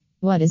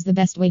What is the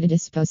best way to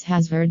dispose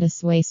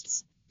hazardous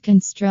wastes?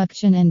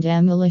 Construction and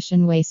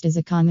demolition waste is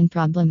a common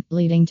problem,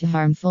 leading to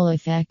harmful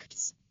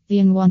effects. The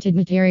unwanted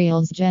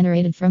materials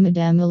generated from a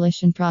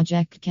demolition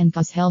project can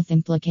cause health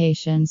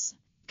implications.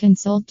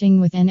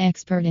 Consulting with an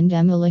expert in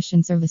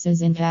demolition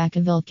services in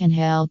Vacaville can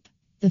help.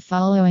 The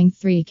following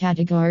three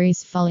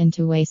categories fall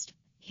into waste: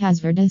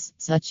 hazardous,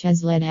 such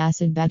as lead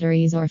acid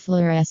batteries or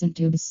fluorescent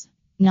tubes;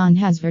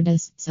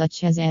 non-hazardous,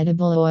 such as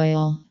edible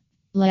oil;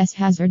 less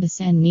hazardous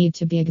and need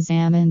to be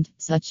examined,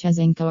 such as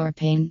ink or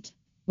paint.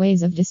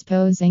 Ways of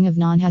disposing of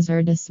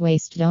non-hazardous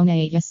waste.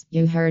 Donate. Yes,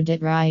 you heard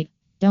it right.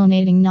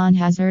 Donating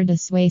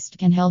non-hazardous waste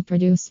can help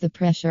reduce the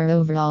pressure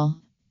overall.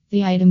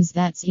 The items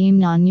that seem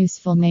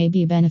non-useful may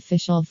be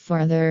beneficial for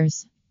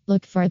others.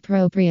 Look for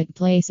appropriate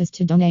places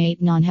to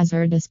donate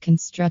non-hazardous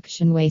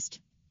construction waste.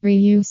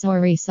 Reuse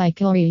or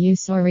recycle.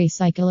 Reuse or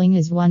recycling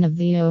is one of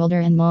the older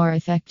and more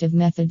effective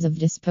methods of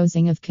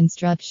disposing of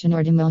construction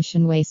or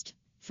demolition waste.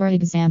 For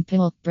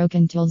example,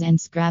 broken tools and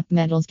scrap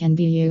metals can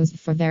be used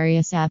for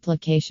various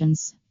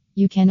applications.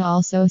 You can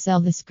also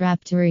sell the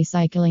scrap to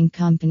recycling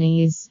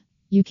companies.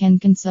 You can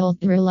consult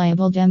the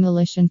reliable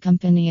demolition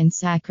company in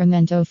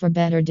Sacramento for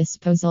better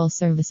disposal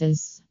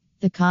services.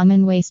 The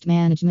common waste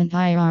management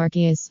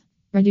hierarchy is: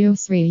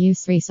 reduce,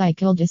 reuse,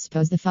 recycle,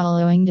 dispose. The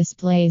following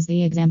displays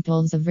the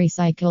examples of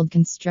recycled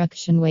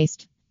construction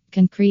waste.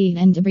 Concrete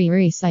and debris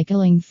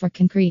recycling. For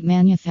concrete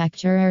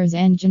manufacturers,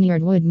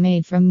 engineered wood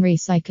made from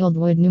recycled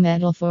wood. New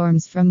metal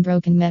forms from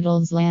broken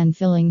metals.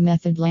 Landfilling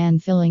method.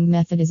 Landfilling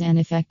method is an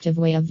effective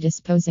way of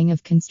disposing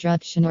of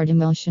construction or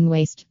demolition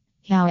waste.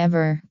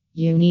 However,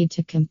 you need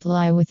to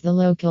comply with the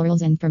local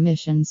rules and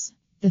permissions.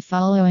 The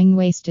following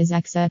waste is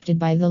accepted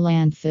by the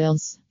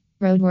landfills: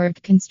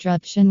 roadwork,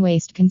 construction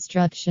waste,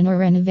 construction or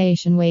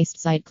renovation waste,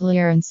 site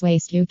clearance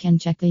waste. You can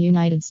check the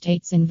United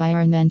States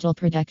Environmental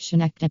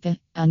Protection Act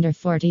under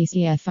 40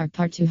 CFR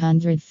Part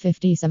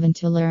 257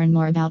 to learn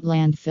more about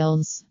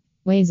landfills.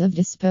 Ways of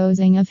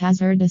disposing of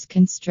hazardous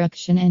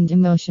construction and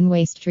demolition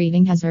waste.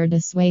 Treating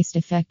hazardous waste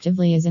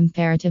effectively is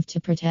imperative to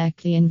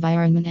protect the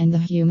environment and the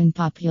human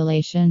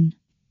population.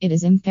 It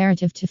is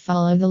imperative to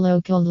follow the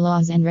local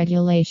laws and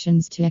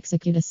regulations to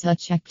execute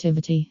such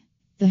activity.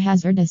 The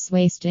hazardous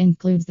waste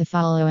includes the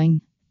following: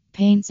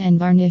 paints and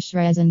varnish,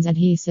 resins,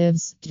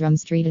 adhesives,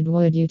 drums, treated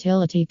wood,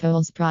 utility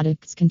poles,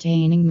 products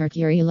containing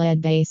mercury,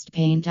 lead-based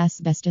paint,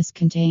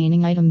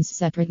 asbestos-containing items.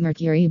 Separate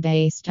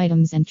mercury-based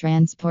items and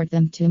transport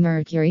them to a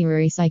mercury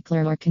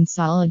recycler or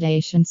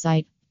consolidation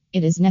site.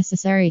 It is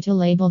necessary to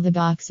label the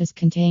boxes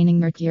containing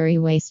mercury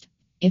waste.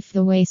 If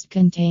the waste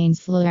contains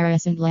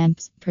fluorescent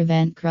lamps,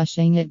 prevent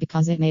crushing it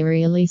because it may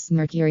release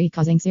mercury,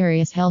 causing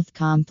serious health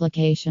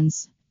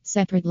complications.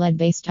 Separate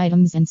lead-based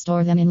items and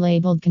store them in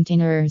labeled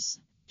containers.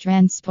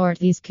 Transport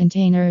these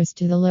containers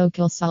to the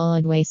local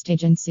solid waste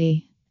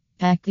agency.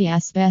 Pack the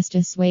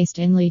asbestos waste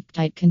in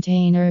leak-tight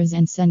containers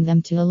and send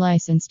them to a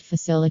licensed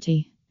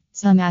facility.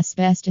 Some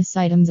asbestos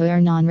items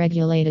are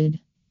non-regulated.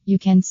 You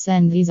can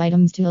send these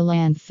items to a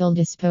landfill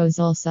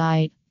disposal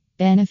site.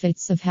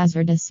 Benefits of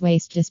hazardous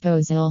waste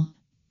disposal: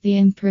 the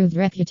improved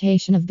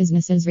reputation of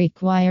businesses,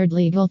 required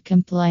legal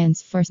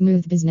compliance for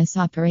smooth business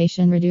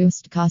operation,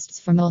 reduced costs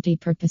for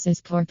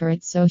multi-purposes,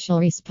 corporate social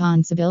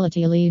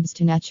responsibility, leads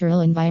to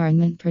natural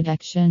environment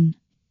protection,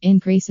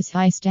 increases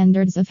high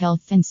standards of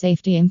health and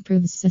safety,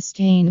 improves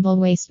sustainable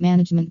waste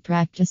management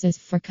practices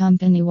for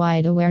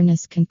company-wide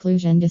awareness.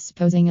 Conclusion: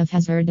 disposing of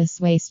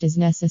hazardous waste is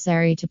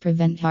necessary to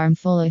prevent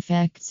harmful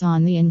effects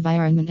on the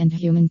environment and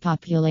human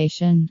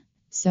population.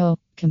 So,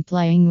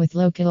 complying with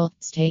local,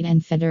 state,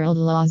 and federal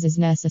laws is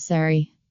necessary.